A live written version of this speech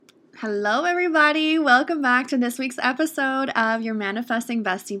Hello, everybody. Welcome back to this week's episode of your Manifesting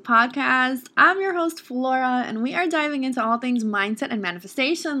Bestie podcast. I'm your host, Flora, and we are diving into all things mindset and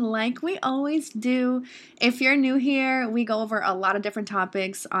manifestation like we always do. If you're new here, we go over a lot of different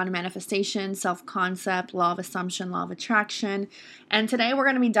topics on manifestation, self-concept, law of assumption, law of attraction. And today we're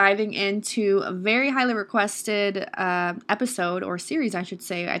going to be diving into a very highly requested episode or series, I should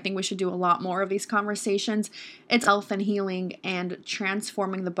say. I think we should do a lot more of these conversations. It's health and healing and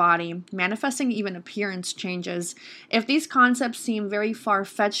transforming the body, manifesting even appearance changes. If these concepts seem very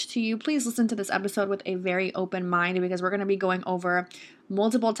far-fetched to you, please listen to this episode with a very open mind because we're going to be going over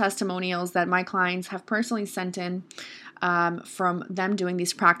multiple testimonials that my clients have personally sent in from them doing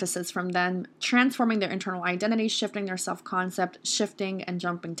these practices, from them transforming their internal identity, shifting their self-concept, shifting and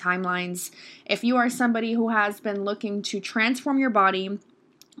jumping timelines. If you are somebody who has been looking to transform your body,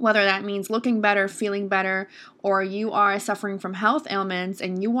 whether that means looking better, feeling better, or you are suffering from health ailments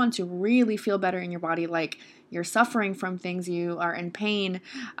and you want to really feel better in your body, like you're suffering from things, you are in pain,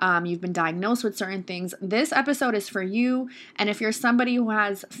 you've been diagnosed with certain things, this episode is for you. And if you're somebody who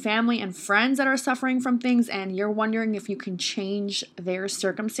has family and friends that are suffering from things and you're wondering if you can change their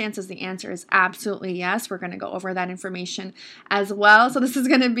circumstances, the answer is absolutely yes. We're going to go over that information as well. So this is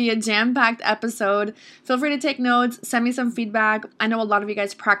going to be a jam-packed episode. Feel free to take notes, send me some feedback. I know a lot of you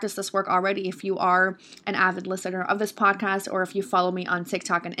guys practice this work already if you are an avid listener of this podcast or if you follow me on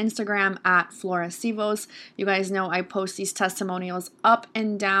TikTok and Instagram at Flora Sivos. You guys know I post these testimonials up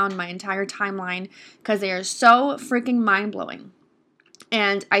and down my entire timeline because they are so freaking mind-blowing.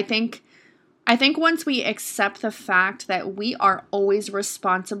 And I think once we accept the fact that we are always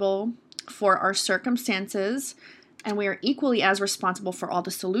responsible for our circumstances and we are equally as responsible for all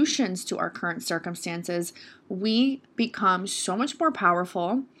the solutions to our current circumstances, we become so much more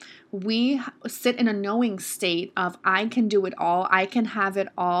powerful. We sit in a knowing state of I can do it all, I can have it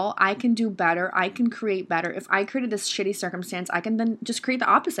all, I can do better, I can create better. If I created this shitty circumstance, I can then just create the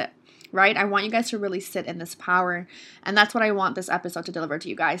opposite, right? I want you guys to really sit in this power, and that's what I want this episode to deliver to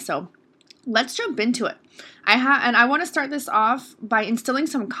you guys. So let's jump into it. I want to start this off by instilling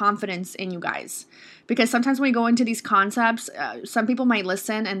some confidence in you guys. Because sometimes when we go into these concepts, some people might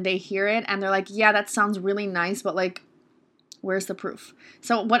listen and they hear it and they're like, yeah, that sounds really nice, but like, where's the proof?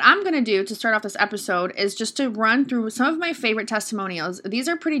 So what I'm going to do to start off this episode is just to run through some of my favorite testimonials. These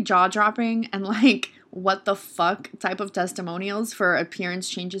are pretty jaw-dropping and like, what the fuck type of testimonials for appearance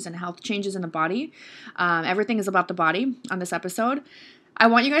changes and health changes in the body. Everything is about the body on this episode. I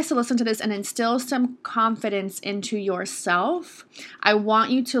want you guys to listen to this and instill some confidence into yourself. I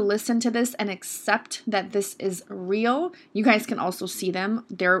want you to listen to this and accept that this is real. You guys can also see them.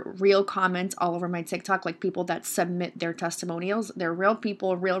 They're real comments all over my TikTok, like people that submit their testimonials. They're real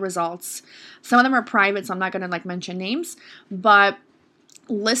people, real results. Some of them are private, so I'm not going to mention names, but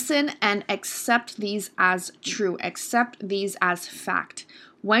listen and accept these as true. Accept these as fact.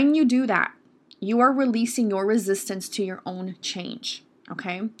 When you do that, you are releasing your resistance to your own change.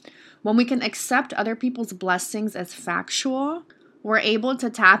 Okay? When we can accept other people's blessings as factual, we're able to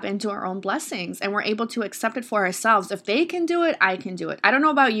tap into our own blessings and we're able to accept it for ourselves. If they can do it, I can do it. I don't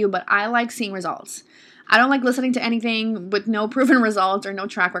know about you, but I like seeing results. I don't like listening to anything with no proven results or no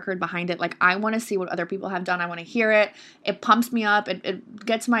track record behind it. Like, I want to see what other people have done. I want to hear it. It pumps me up. It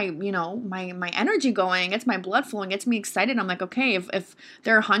gets my, my energy going. It gets my blood flowing. It gets me excited. I'm like, okay, if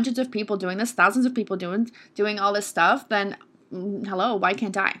there are hundreds of people doing this, thousands of people doing all this stuff, then hello, why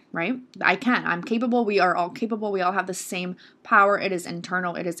can't I, right? I can. I'm capable. We are all capable. We all have the same power. It is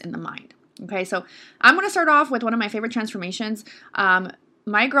internal. It is in the mind. Okay, so I'm going to start off with one of my favorite transformations.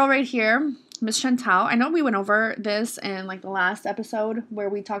 My girl right here, Miss Chantal, I know we went over this in like the last episode where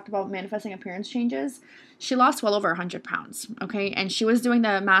we talked about manifesting appearance changes. She lost well over 100 pounds, okay? And she was doing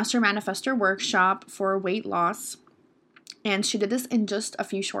the Master Manifestor workshop for weight loss. And she did this in just a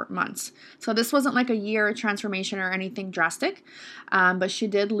few short months. So this wasn't like a year transformation or anything drastic, but she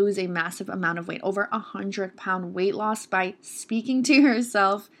did lose a massive amount of weight, over 100-pound weight loss by speaking to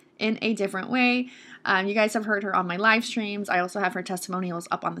herself in a different way. You guys have heard her on my live streams. I also have her testimonials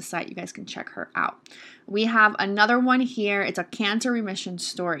up on the site. You guys can check her out. We have another one here. It's a cancer remission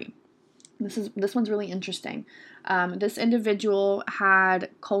story. This one's really interesting. This individual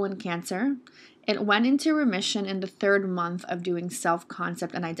had colon cancer. It went into remission in the 3rd month of doing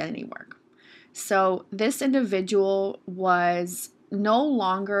self-concept and identity work. So this individual was no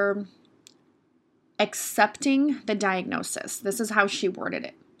longer accepting the diagnosis. This is how she worded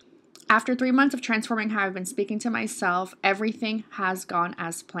it. After 3 months of transforming how I've been speaking to myself, everything has gone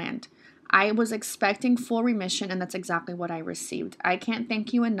as planned. I was expecting full remission, and that's exactly what I received. I can't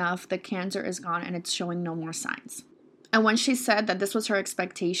thank you enough. The cancer is gone, and it's showing no more signs. And when she said that this was her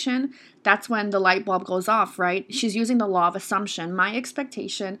expectation, that's when the light bulb goes off, right? She's using the law of assumption. My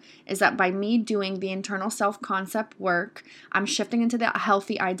expectation is that by me doing the internal self-concept work, I'm shifting into the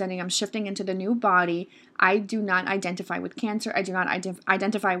healthy identity. I'm shifting into the new body. I do not identify with cancer. I do not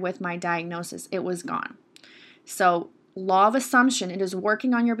identify with my diagnosis. It was gone. So law of assumption, it is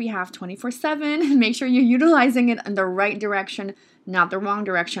working on your behalf 24/7. Make sure you're utilizing it in the right direction, not the wrong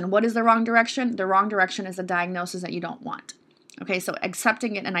direction. What is the wrong direction? The wrong direction is a diagnosis that you don't want. Okay, so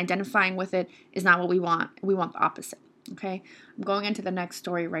accepting it and identifying with it is not what we want. We want the opposite. Okay, I'm going into the next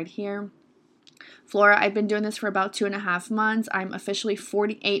story right here. Flora, I've been doing this for about 2.5 months. I'm officially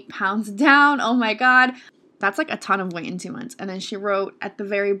 48 pounds down. Oh my God. That's like a ton of weight in 2 months. And then she wrote at the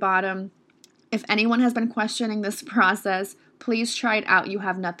very bottom, if anyone has been questioning this process, please try it out. You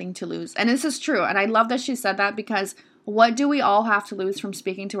have nothing to lose. And this is true. And I love that she said that, because what do we all have to lose from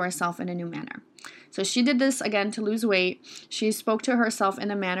speaking to ourselves in a new manner? So she did this again to lose weight. She spoke to herself in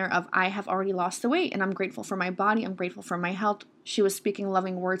the manner of, I have already lost the weight and I'm grateful for my body. I'm grateful for my health. She was speaking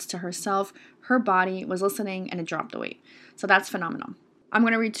loving words to herself. Her body was listening and it dropped the weight. So that's phenomenal. I'm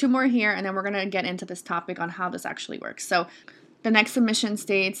going to read 2 more here and then we're going to get into this topic on how this actually works. So the next submission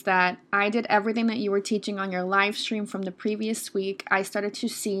states that I did everything that you were teaching on your live stream from the previous week. I started to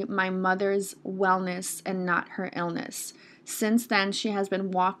see my mother's wellness and not her illness. Since then, she has been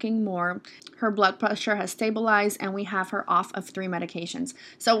walking more. Her blood pressure has stabilized and we have her off of 3 medications.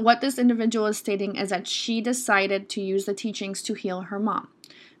 So what this individual is stating is that she decided to use the teachings to heal her mom.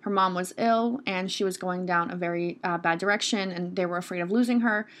 Her mom was ill and she was going down a very bad direction and they were afraid of losing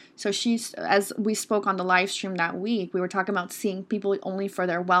her. So she's, as we spoke on the live stream that week, we were talking about seeing people only for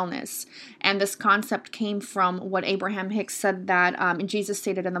their wellness. And this concept came from what Abraham Hicks said that Jesus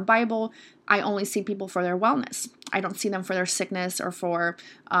stated in the Bible, I only see people for their wellness. I don't see them for their sickness or for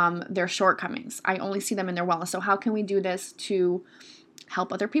their shortcomings. I only see them in their wellness. So how can we do this to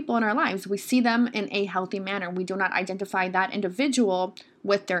help other people in our lives? We see them in a healthy manner. We do not identify that individual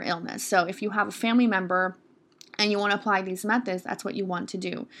with their illness. So if you have a family member and you want to apply these methods, that's what you want to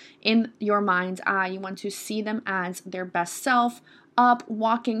do. In your mind's eye, you want to see them as their best self, up,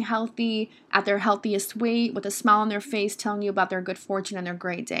 walking healthy, at their healthiest weight, with a smile on their face, telling you about their good fortune and their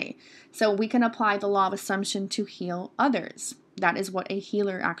great day. So we can apply the law of assumption to heal others. That is what a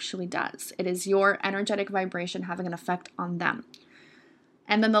healer actually does. It is your energetic vibration having an effect on them.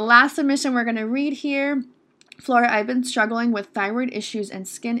 And then the last submission we're going to read here. Flora, I've been struggling with thyroid issues and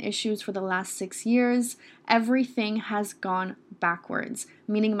skin issues for the last 6 years. Everything has gone backwards,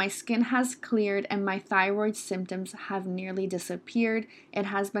 meaning my skin has cleared and my thyroid symptoms have nearly disappeared. It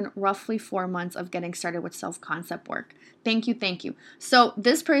has been roughly 4 months of getting started with self-concept work. Thank you, thank you. So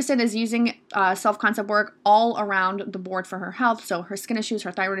this person is using self-concept work all around the board for her health. So her skin issues,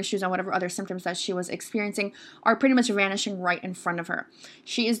 her thyroid issues, and whatever other symptoms that she was experiencing are pretty much vanishing right in front of her.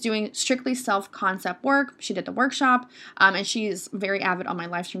 She is doing strictly self-concept work. She did the workshop, and she's very avid on my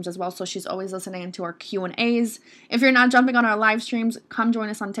live streams as well. So she's always listening into our Q&As. If you're not jumping on our live streams, come join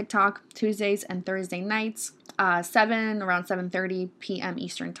us on TikTok Tuesdays and Thursday nights. Around 7:30 p.m.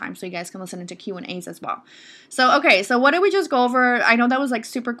 Eastern time, so you guys can listen into Q&As as well. So, okay, so what did we just go over? I know that was like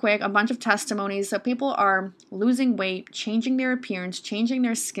super quick, a bunch of testimonies. So people are losing weight, changing their appearance, changing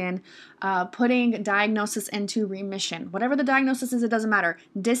their skin, putting diagnosis into remission. Whatever the diagnosis is, it doesn't matter.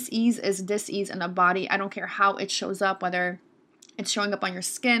 Dis-ease is dis-ease in the body. I don't care how it shows up, whether it's showing up on your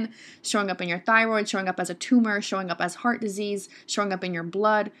skin, showing up in your thyroid, showing up as a tumor, showing up as heart disease, showing up in your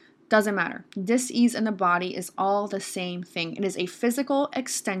blood. Doesn't matter. Dis-ease in the body is all the same thing. It is a physical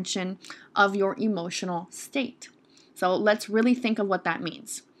extension of your emotional state. So let's really think of what that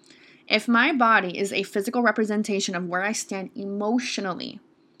means. If my body is a physical representation of where I stand emotionally,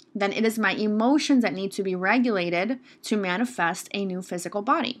 then it is my emotions that need to be regulated to manifest a new physical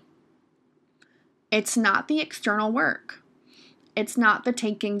body. It's not the external work. It's not the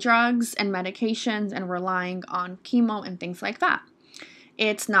taking drugs and medications and relying on chemo and things like that.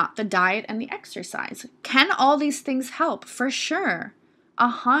 It's not the diet and the exercise. Can all these things help? For sure.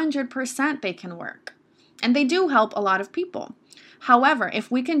 100% they can work. And they do help a lot of people. However, if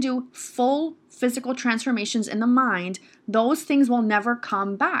we can do full physical transformations in the mind, those things will never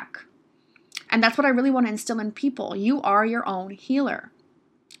come back. And that's what I really want to instill in people. You are your own healer.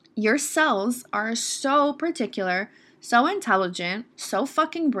 Your cells are so particular, so intelligent, so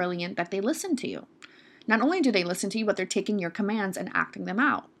fucking brilliant that they listen to you. Not only do they listen to you, but they're taking your commands and acting them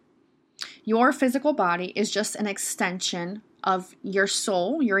out. Your physical body is just an extension of your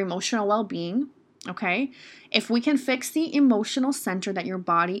soul, your emotional well-being, okay? If we can fix the emotional center that your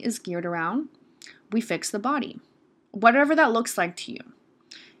body is geared around, we fix the body. Whatever that looks like to you.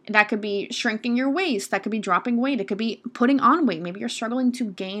 That could be shrinking your waist. That could be dropping weight. It could be putting on weight. Maybe you're struggling to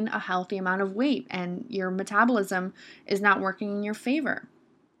gain a healthy amount of weight and your metabolism is not working in your favor.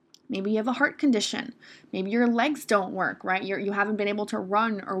 Maybe you have a heart condition. Maybe your legs don't work, right? You haven't been able to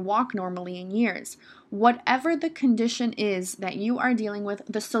run or walk normally in years. Whatever the condition is that you are dealing with,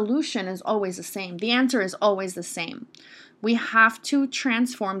 the solution is always the same. The answer is always the same. We have to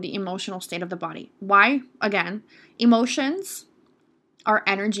transform the emotional state of the body. Why? Again, emotions are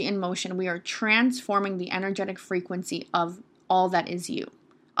energy in motion. We are transforming the energetic frequency of all that is you,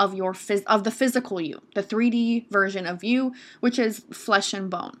 of the physical you, the 3D version of you, which is flesh and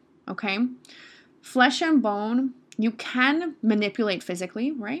bone. Okay? Flesh and bone, you can manipulate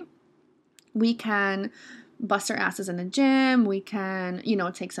physically, right? We can bust our asses in the gym. We can,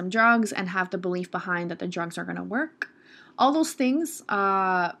 take some drugs and have the belief behind that the drugs are going to work. All those things,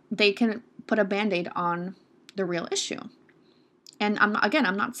 they can put a Band-Aid on the real issue. And I'm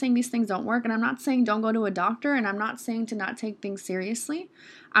not saying these things don't work, and I'm not saying don't go to a doctor, and I'm not saying to not take things seriously.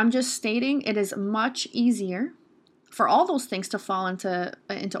 I'm just stating it is much easier for all those things to fall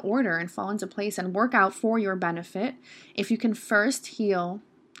into order and fall into place and work out for your benefit if you can first heal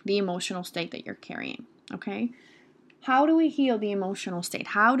the emotional state that you're carrying, okay? How do we heal the emotional state?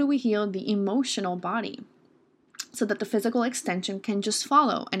 How do we heal the emotional body? So that the physical extension can just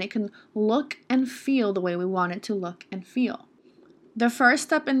follow and it can look and feel the way we want it to look and feel. The first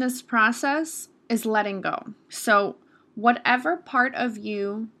step in this process is letting go. So whatever part of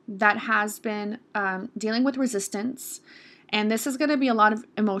you that has been dealing with resistance, and this is going to be a lot of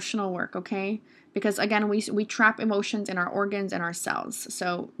emotional work, okay? Because again, we trap emotions in our organs and our cells.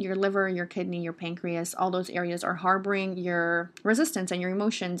 So your liver, your kidney, your pancreas, all those areas are harboring your resistance and your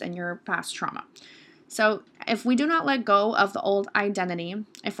emotions and your past trauma. So if we do not let go of the old identity,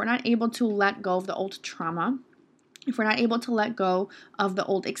 if we're not able to let go of the old trauma, if we're not able to let go of the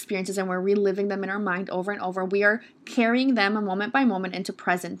old experiences and we're reliving them in our mind over and over, we are carrying them moment by moment into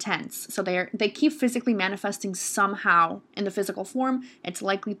present tense. So they keep physically manifesting somehow in the physical form. It's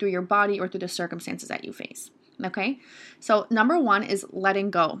likely through your body or through the circumstances that you face. Okay? So number one is letting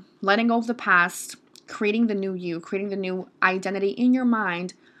go. Letting go of the past, creating the new you, creating the new identity in your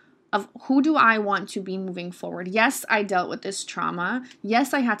mind of who do I want to be moving forward. Yes, I dealt with this trauma.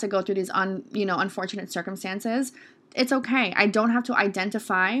 Yes, I had to go through these unfortunate circumstances. It's okay. I don't have to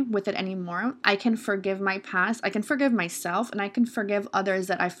identify with it anymore. I can forgive my past. I can forgive myself, and I can forgive others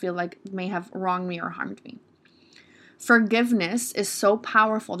that I feel like may have wronged me or harmed me. Forgiveness is so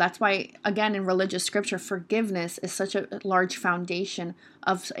powerful. That's why, again, in religious scripture, forgiveness is such a large foundation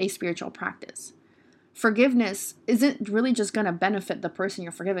of a spiritual practice. Forgiveness isn't really just going to benefit the person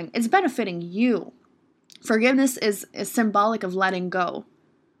you're forgiving. It's benefiting you. Forgiveness is symbolic of letting go.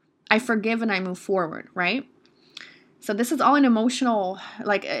 I forgive and I move forward, right? So this is all an emotional,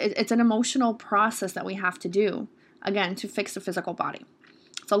 it's an emotional process that we have to do, again, to fix the physical body.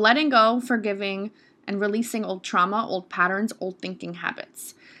 So letting go, forgiving, and releasing old trauma, old patterns, old thinking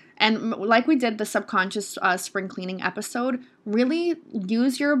habits. And like we did the subconscious spring cleaning episode, really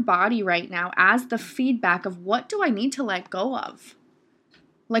use your body right now as the feedback of what do I need to let go of?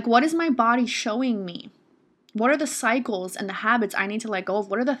 Like, what is my body showing me? What are the cycles and the habits I need to let go of?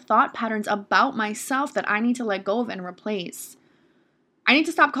 What are the thought patterns about myself that I need to let go of and replace? I need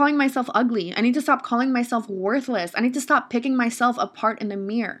to stop calling myself ugly. I need to stop calling myself worthless. I need to stop picking myself apart in the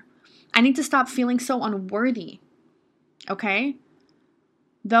mirror. I need to stop feeling so unworthy. Okay?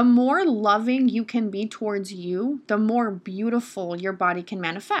 The more loving you can be towards you, the more beautiful your body can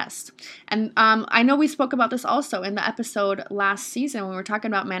manifest. And I know we spoke about this also in the episode last season when we were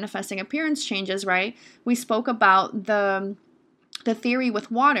talking about manifesting appearance changes, right? We spoke about the theory with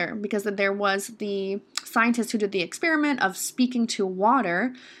water, because there was the scientist who did the experiment of speaking to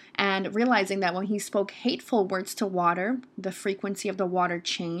water and realizing that when he spoke hateful words to water, the frequency of the water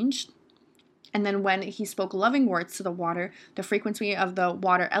changed. And then when he spoke loving words to the water, the frequency of the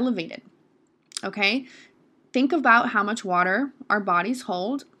water elevated. Okay? Think about how much water our bodies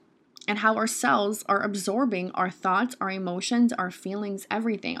hold and how our cells are absorbing our thoughts, our emotions, our feelings,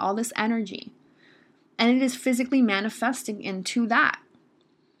 everything, all this energy. And it is physically manifesting into that.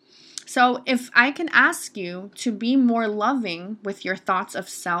 So if I can ask you to be more loving with your thoughts of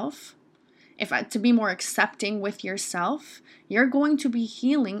self, to be more accepting with yourself, you're going to be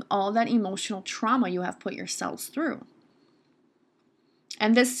healing all that emotional trauma you have put yourselves through.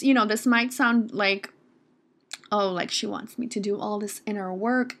 And this might sound like, oh, like she wants me to do all this inner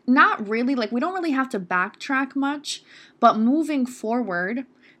work. Not really. Like, we don't really have to backtrack much, but moving forward,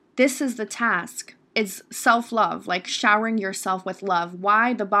 this is the task. It's self-love, like showering yourself with love.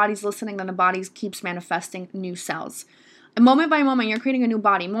 Why? The body's listening, then the body keeps manifesting new cells. And moment by moment, you're creating a new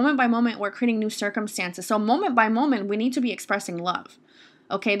body. Moment by moment, we're creating new circumstances. So moment by moment, we need to be expressing love.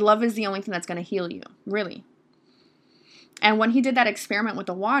 Okay, love is the only thing that's going to heal you, really. And when he did that experiment with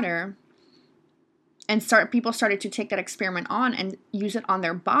the water, and people started to take that experiment on and use it on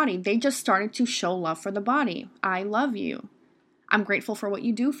their body, they just started to show love for the body. I love you. I'm grateful for what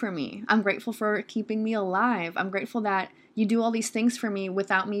you do for me. I'm grateful for keeping me alive. I'm grateful that you do all these things for me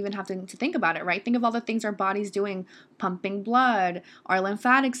without me even having to think about it, right? Think of all the things our body's doing, pumping blood, our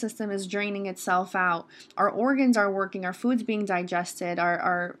lymphatic system is draining itself out, our organs are working, our food's being digested,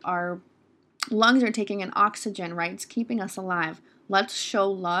 our lungs are taking in oxygen, right? It's keeping us alive. Let's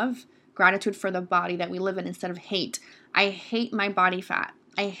show love, gratitude for the body that we live in instead of hate. I hate my body fat.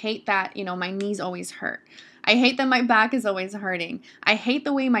 I hate that, my knees always hurt. I hate that my back is always hurting. I hate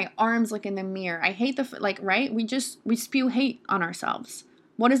the way my arms look in the mirror. I hate right? We spew hate on ourselves.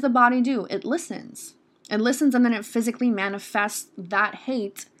 What does the body do? It listens. It listens, and then it physically manifests that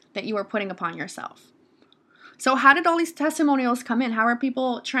hate that you are putting upon yourself. So how did all these testimonials come in? How are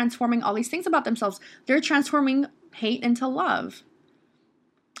people transforming all these things about themselves? They're transforming hate into love,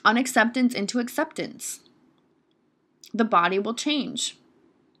 unacceptance into acceptance. The body will change.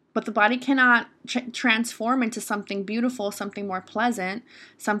 But the body cannot transform into something beautiful, something more pleasant,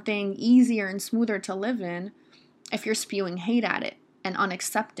 something easier and smoother to live in if you're spewing hate at it and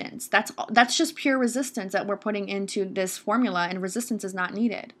unacceptance. That's just pure resistance that we're putting into this formula, and resistance is not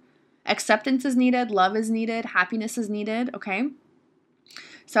needed. Acceptance is needed, love is needed, happiness is needed, okay?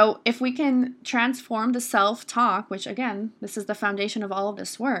 So if we can transform the self-talk, which again, this is the foundation of all of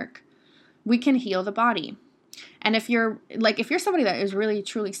this work, we can heal the body. And if you're somebody that is really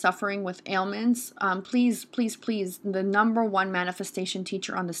truly suffering with ailments, please, the number one manifestation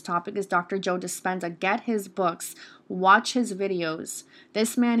teacher on this topic is Dr. Joe Dispenza. Get his books, watch his videos.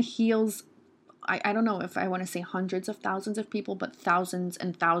 This man heals, I don't know if I want to say hundreds of thousands of people, but thousands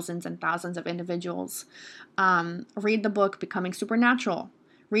and thousands and thousands of individuals. Read the book, Becoming Supernatural.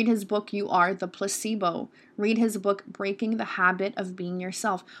 Read his book, You Are the Placebo. Read his book, Breaking the Habit of Being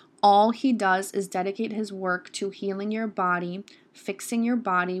Yourself. All he does is dedicate his work to healing your body, fixing your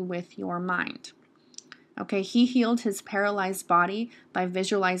body with your mind. Okay, he healed his paralyzed body by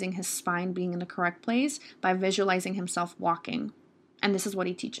visualizing his spine being in the correct place, by visualizing himself walking. And this is what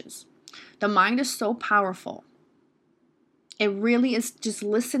he teaches. The mind is so powerful. It really is just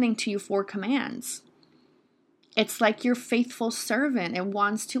listening to you for commands. It's like your faithful servant. It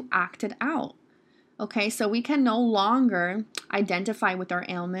wants to act it out. Okay, so we can no longer identify with our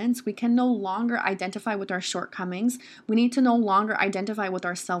ailments. We can no longer identify with our shortcomings. We need to no longer identify with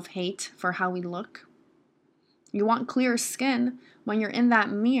our self-hate for how we look. You want clear skin when you're in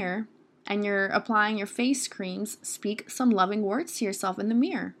that mirror and you're applying your face creams. Speak some loving words to yourself in the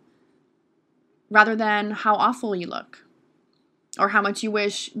mirror rather than how awful you look or how much you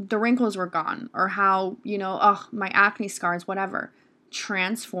wish the wrinkles were gone or how, my acne scars, whatever.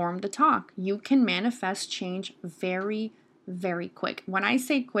 Transform the talk. You can manifest change very, very quick. When I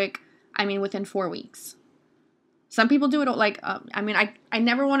say quick, I mean within 4 weeks. Some people do it I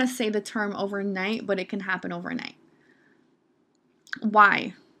never want to say the term overnight, but it can happen overnight.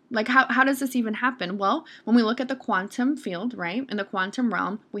 Why? How does this even happen? Well, when we look at the quantum field, right? In the quantum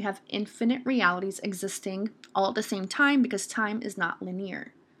realm, we have infinite realities existing all at the same time because time is not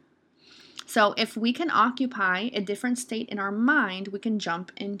linear. So if we can occupy a different state in our mind, we can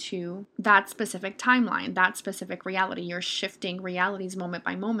jump into that specific timeline, that specific reality. You're shifting realities moment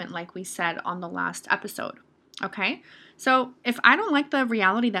by moment, like we said on the last episode. Okay? So if I don't like the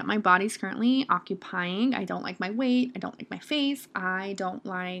reality that my body's currently occupying, I don't like my weight, I don't like my face, I don't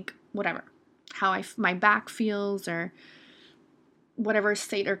like whatever, how my back feels or whatever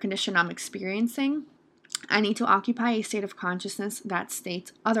state or condition I'm experiencing, I need to occupy a state of consciousness that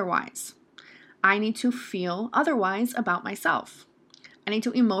states otherwise. I need to feel otherwise about myself. I need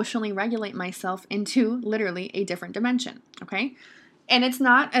to emotionally regulate myself into literally a different dimension, okay? And it's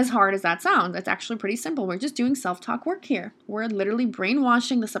not as hard as that sounds. It's actually pretty simple. We're just doing self-talk work here. We're literally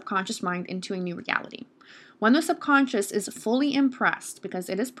brainwashing the subconscious mind into a new reality. When the subconscious is fully impressed, because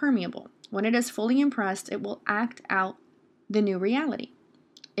it is permeable, when it is fully impressed, it will act out the new reality.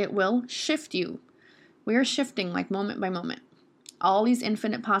 It will shift you. We are shifting like moment by moment. All these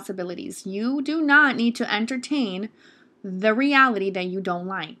infinite possibilities. You do not need to entertain the reality that you don't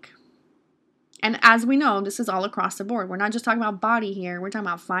like. And as we know, this is all across the board. We're not just talking about body here. We're talking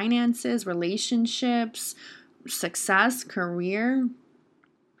about finances, relationships, success, career,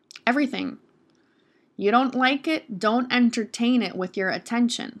 everything. You don't like it, don't entertain it with your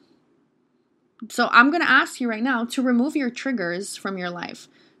attention. So I'm going to ask you right now to remove your triggers from your life.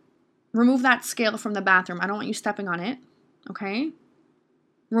 Remove that scale from the bathroom. I don't want you stepping on it. okay?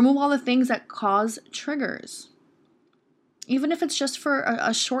 Remove all the things that cause triggers. Even if it's just for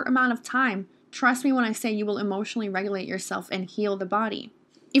a short amount of time, trust me when I say you will emotionally regulate yourself and heal the body.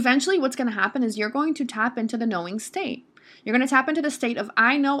 Eventually, what's going to happen is you're going to tap into the knowing state. You're going to tap into the state of,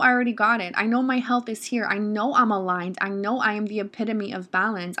 I know I already got it. I know my health is here. I know I'm aligned. I know I am the epitome of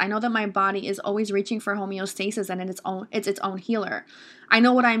balance. I know that my body is always reaching for homeostasis and it's its own healer. I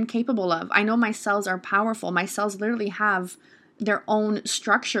know what I'm capable of. I know my cells are powerful. My cells literally have their own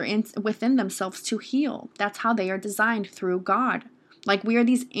structure within themselves to heal. That's how they are designed through God. Like, we are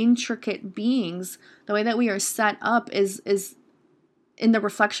these intricate beings. The way that we are set up is in the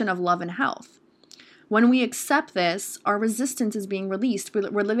reflection of love and health. When we accept this, our resistance is being released.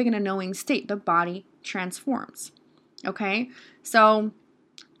 We're living in a knowing state. The body transforms. Okay? So,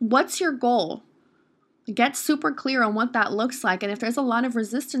 what's your goal? Get super clear on what that looks like. And if there's a lot of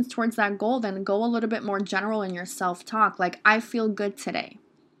resistance towards that goal, then go a little bit more general in your self-talk. Like, I feel good today.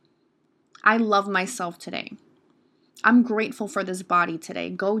 I love myself today. I'm grateful for this body today.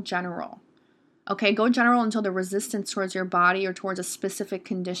 Go general. Okay, go general until the resistance towards your body or towards a specific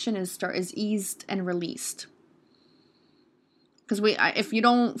condition is eased and released. Because if you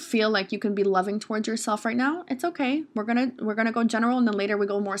don't feel like you can be loving towards yourself right now, it's okay. We're gonna go general, and then later we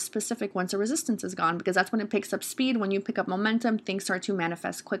go more specific once the resistance is gone, because that's when it picks up speed. When you pick up momentum, things start to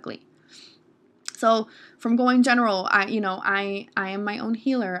manifest quickly. So from going general, I am my own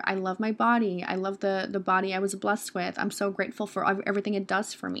healer. I love my body. I love the body I was blessed with. I'm so grateful for everything it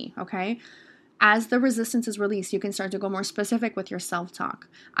does for me. Okay. As the resistance is released, you can start to go more specific with your self-talk.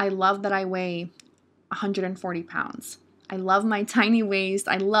 I love that I weigh 140 pounds. I love my tiny waist.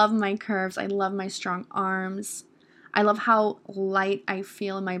 I love my curves. I love my strong arms. I love how light I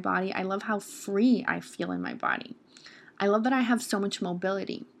feel in my body. I love how free I feel in my body. I love that I have so much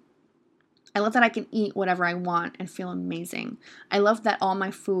mobility. I love that I can eat whatever I want and feel amazing. I love that all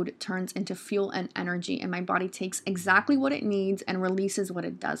my food turns into fuel and energy, and my body takes exactly what it needs and releases what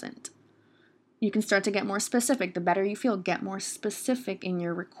it doesn't. You can start to get more specific. The better you feel, get more specific in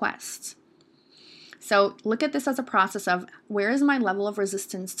your requests. So look at this as a process of, where is my level of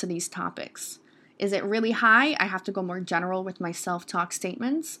resistance to these topics? Is it really high? I have to go more general with my self-talk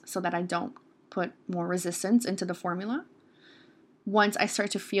statements so that I don't put more resistance into the formula. Once I start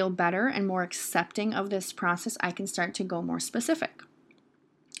to feel better and more accepting of this process, I can start to go more specific.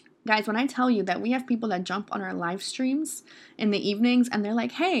 Guys, when I tell you that we have people that jump on our live streams in the evenings and they're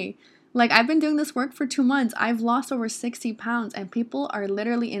like, hey, like, I've been doing this work for 2 months. I've lost over 60 pounds, and people are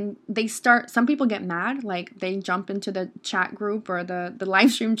literally some people get mad. Like, they jump into the chat group or the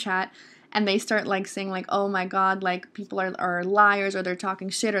live stream chat, and they start like saying like, oh my God, like, people are liars, or they're talking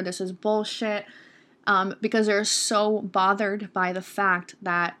shit, or this is bullshit. Because they're so bothered by the fact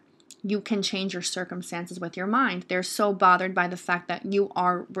that you can change your circumstances with your mind. They're so bothered by the fact that you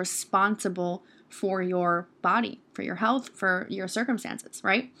are responsible for your body, for your health, for your circumstances,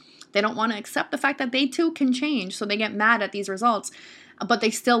 right? They don't want to accept the fact that they too can change, so they get mad at these results, but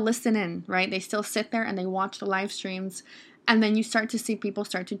they still listen in, right? They still sit there and they watch the live streams, and then you start to see people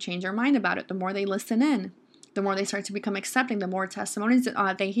start to change their mind about it. The more they listen in, the more they start to become accepting, the more testimonies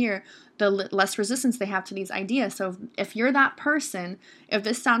they hear, the less resistance they have to these ideas. So if you're that person, if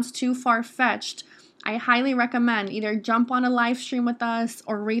this sounds too far-fetched, I highly recommend either jump on a live stream with us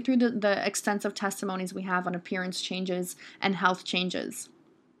or read through the extensive testimonies we have on appearance changes and health changes.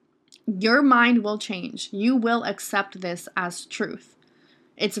 Your mind will change. You will accept this as truth.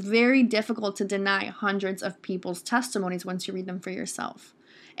 It's very difficult to deny hundreds of people's testimonies once you read them for yourself.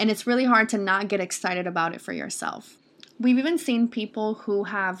 And it's really hard to not get excited about it for yourself. We've even seen people who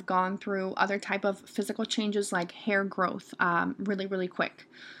have gone through other type of physical changes like hair growth really, really quick.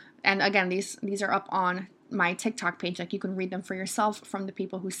 And again, these are up on my TikTok page. Like, you can read them for yourself from the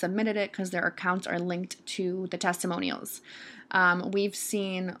people who submitted it, because their accounts are linked to the testimonials. We've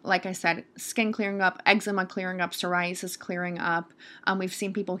seen, like I said, skin clearing up, eczema clearing up, psoriasis clearing up. We've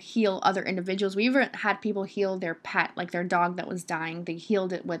seen people heal other individuals. We even had people heal their pet, like their dog that was dying. They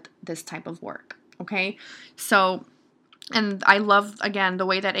healed it with this type of work. Okay, so. And I love, again, the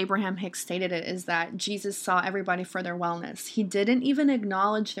way that Abraham Hicks stated it is that Jesus saw everybody for their wellness. He didn't even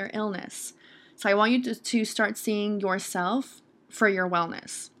acknowledge their illness. So I want you to start seeing yourself for your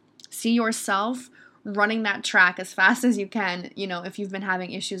wellness. See yourself running that track as fast as you can, if you've been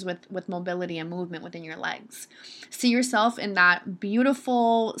having issues with mobility and movement within your legs. See yourself in that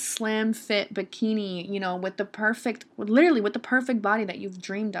beautiful, slim fit bikini, with the perfect body that you've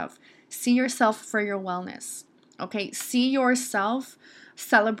dreamed of. See yourself for your wellness. Okay, see yourself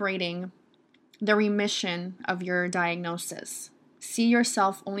celebrating the remission of your diagnosis. See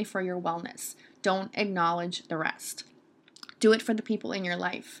yourself only for your wellness. Don't acknowledge the rest. Do it for the people in your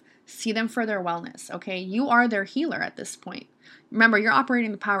life. See them for their wellness, okay? You are their healer at this point. Remember, you're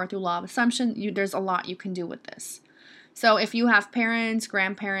operating the power through law of assumption. There's a lot you can do with this. So if you have parents,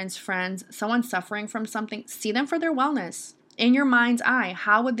 grandparents, friends, someone suffering from something, see them for their wellness. In your mind's eye,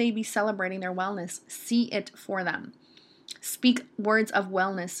 how would they be celebrating their wellness? See it for them. Speak words of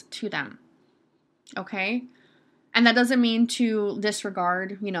wellness to them, okay? And that doesn't mean to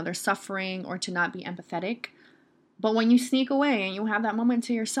disregard, their suffering or to not be empathetic. But when you sneak away and you have that moment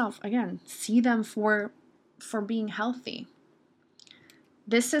to yourself, again, see them for being healthy.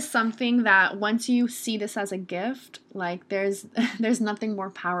 This is something that once you see this as a gift, like there's nothing more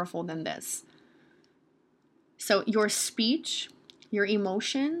powerful than this. So your speech, your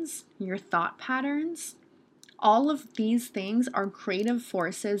emotions, your thought patterns, all of these things are creative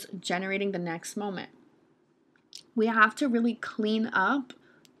forces generating the next moment. We have to really clean up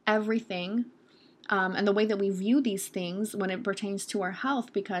everything and the way that we view these things when it pertains to our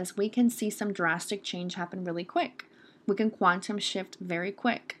health, because we can see some drastic change happen really quick. We can quantum shift very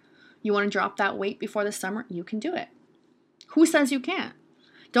quick. You want to drop that weight before the summer? You can do it. Who says you can't?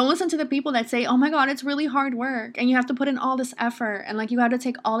 Don't listen to the people that say, oh my God, it's really hard work and you have to put in all this effort and like you got to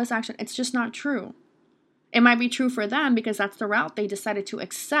take all this action. It's just not true. It might be true for them because that's the route they decided to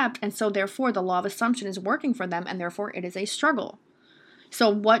accept, and so therefore the law of assumption is working for them, and therefore it is a struggle. So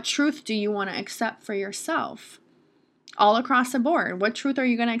what truth do you want to accept for yourself? All across the board, what truth are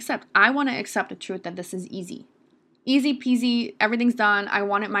you going to accept? I want to accept the truth that this is easy. Easy peasy, everything's done, I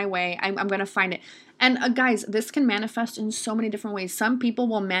want it my way, I'm going to find it. And guys, this can manifest in so many different ways. Some people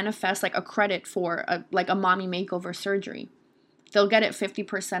will manifest like a credit for a mommy makeover surgery. They'll get it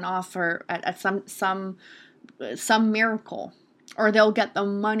 50% off or at some miracle. Or they'll get the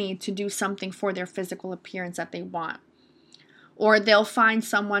money to do something for their physical appearance that they want. Or they'll find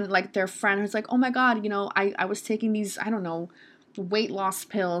someone like their friend who's like, oh my God, I was taking these, weight loss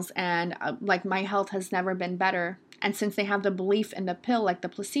pills and like my health has never been better. And since they have the belief in the pill, like the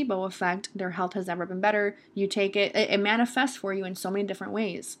placebo effect, their health has never been better. You take it, it manifests for you in so many different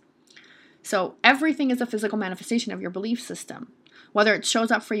ways. So everything is a physical manifestation of your belief system. Whether it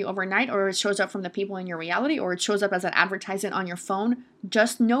shows up for you overnight or it shows up from the people in your reality or it shows up as an advertisement on your phone,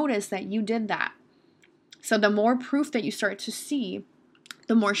 just notice that you did that. So the more proof that you start to see,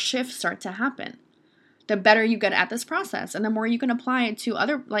 the more shifts start to happen. The better you get at this process and the more you can apply it to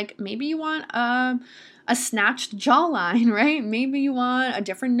other, like maybe you want a snatched jawline, right? Maybe you want a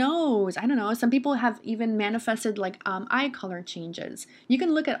different nose. I don't know. Some people have even manifested like eye color changes. You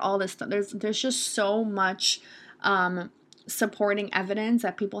can look at all this stuff. There's just so much supporting evidence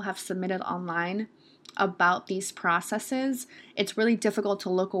that people have submitted online about these processes. It's really difficult to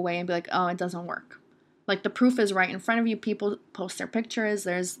look away and be like, oh, it doesn't work. Like the proof is right in front of you. People post their pictures.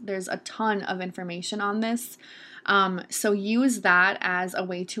 There's a ton of information on this. So use that as a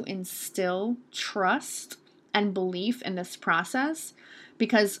way to instill trust and belief in this process,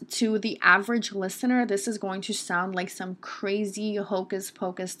 because to the average listener, this is going to sound like some crazy hocus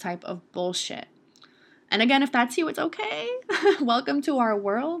pocus type of bullshit. And again, if that's you, it's okay. Welcome to our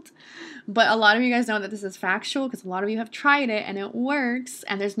world. But a lot of you guys know that this is factual because a lot of you have tried it and it works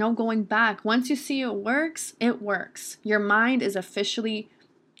and there's no going back. Once you see it works, it works. Your mind is officially,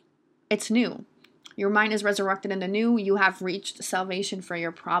 it's new. Your mind is resurrected in the new. You have reached salvation for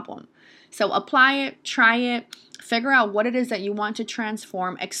your problem. So apply it, try it, figure out what it is that you want to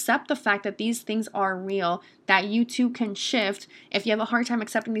transform. Accept the fact that these things are real, that you too can shift. If you have a hard time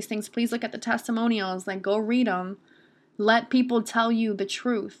accepting these things, please look at the testimonials, like go read them. Let people tell you the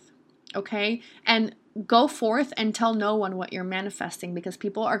truth, okay? And go forth and tell no one what you're manifesting, because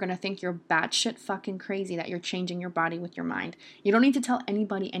people are going to think you're batshit fucking crazy that you're changing your body with your mind. You don't need to tell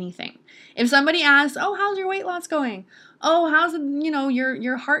anybody anything. If somebody asks, oh, how's your weight loss going? Oh, how's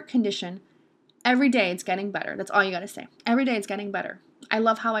your heart condition? Every day it's getting better. That's all you got to say. Every day it's getting better. I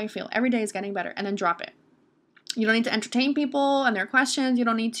love how I feel. Every day is getting better. And then drop it. You don't need to entertain people and their questions. You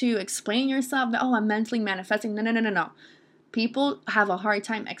don't need to explain yourself that, oh, I'm mentally manifesting. No. People have a hard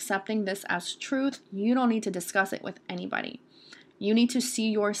time accepting this as truth. You don't need to discuss it with anybody. You need to see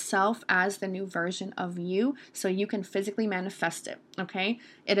yourself as the new version of you so you can physically manifest it, okay?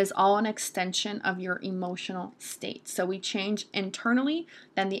 It is all an extension of your emotional state. So we change internally,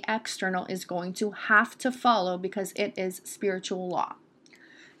 then the external is going to have to follow because it is spiritual law.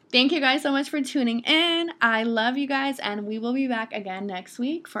 Thank you guys so much for tuning in. I love you guys, and we will be back again next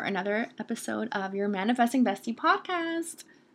week for another episode of your Manifesting Bestie podcast.